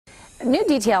New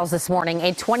details this morning.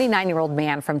 A 29-year-old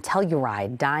man from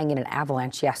Telluride dying in an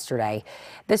avalanche yesterday.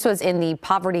 This was in the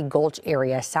Poverty Gulch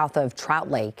area south of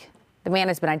Trout Lake. The man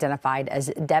has been identified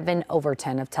as Devin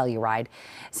Overton of Telluride.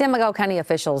 San Miguel County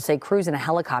officials say crews in a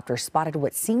helicopter spotted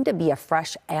what seemed to be a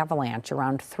fresh avalanche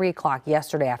around 3 o'clock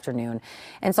yesterday afternoon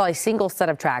and saw a single set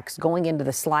of tracks going into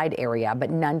the slide area,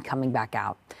 but none coming back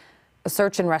out. A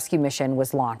search and rescue mission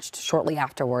was launched shortly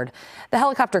afterward. The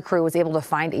helicopter crew was able to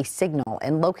find a signal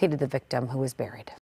and located the victim, who was buried.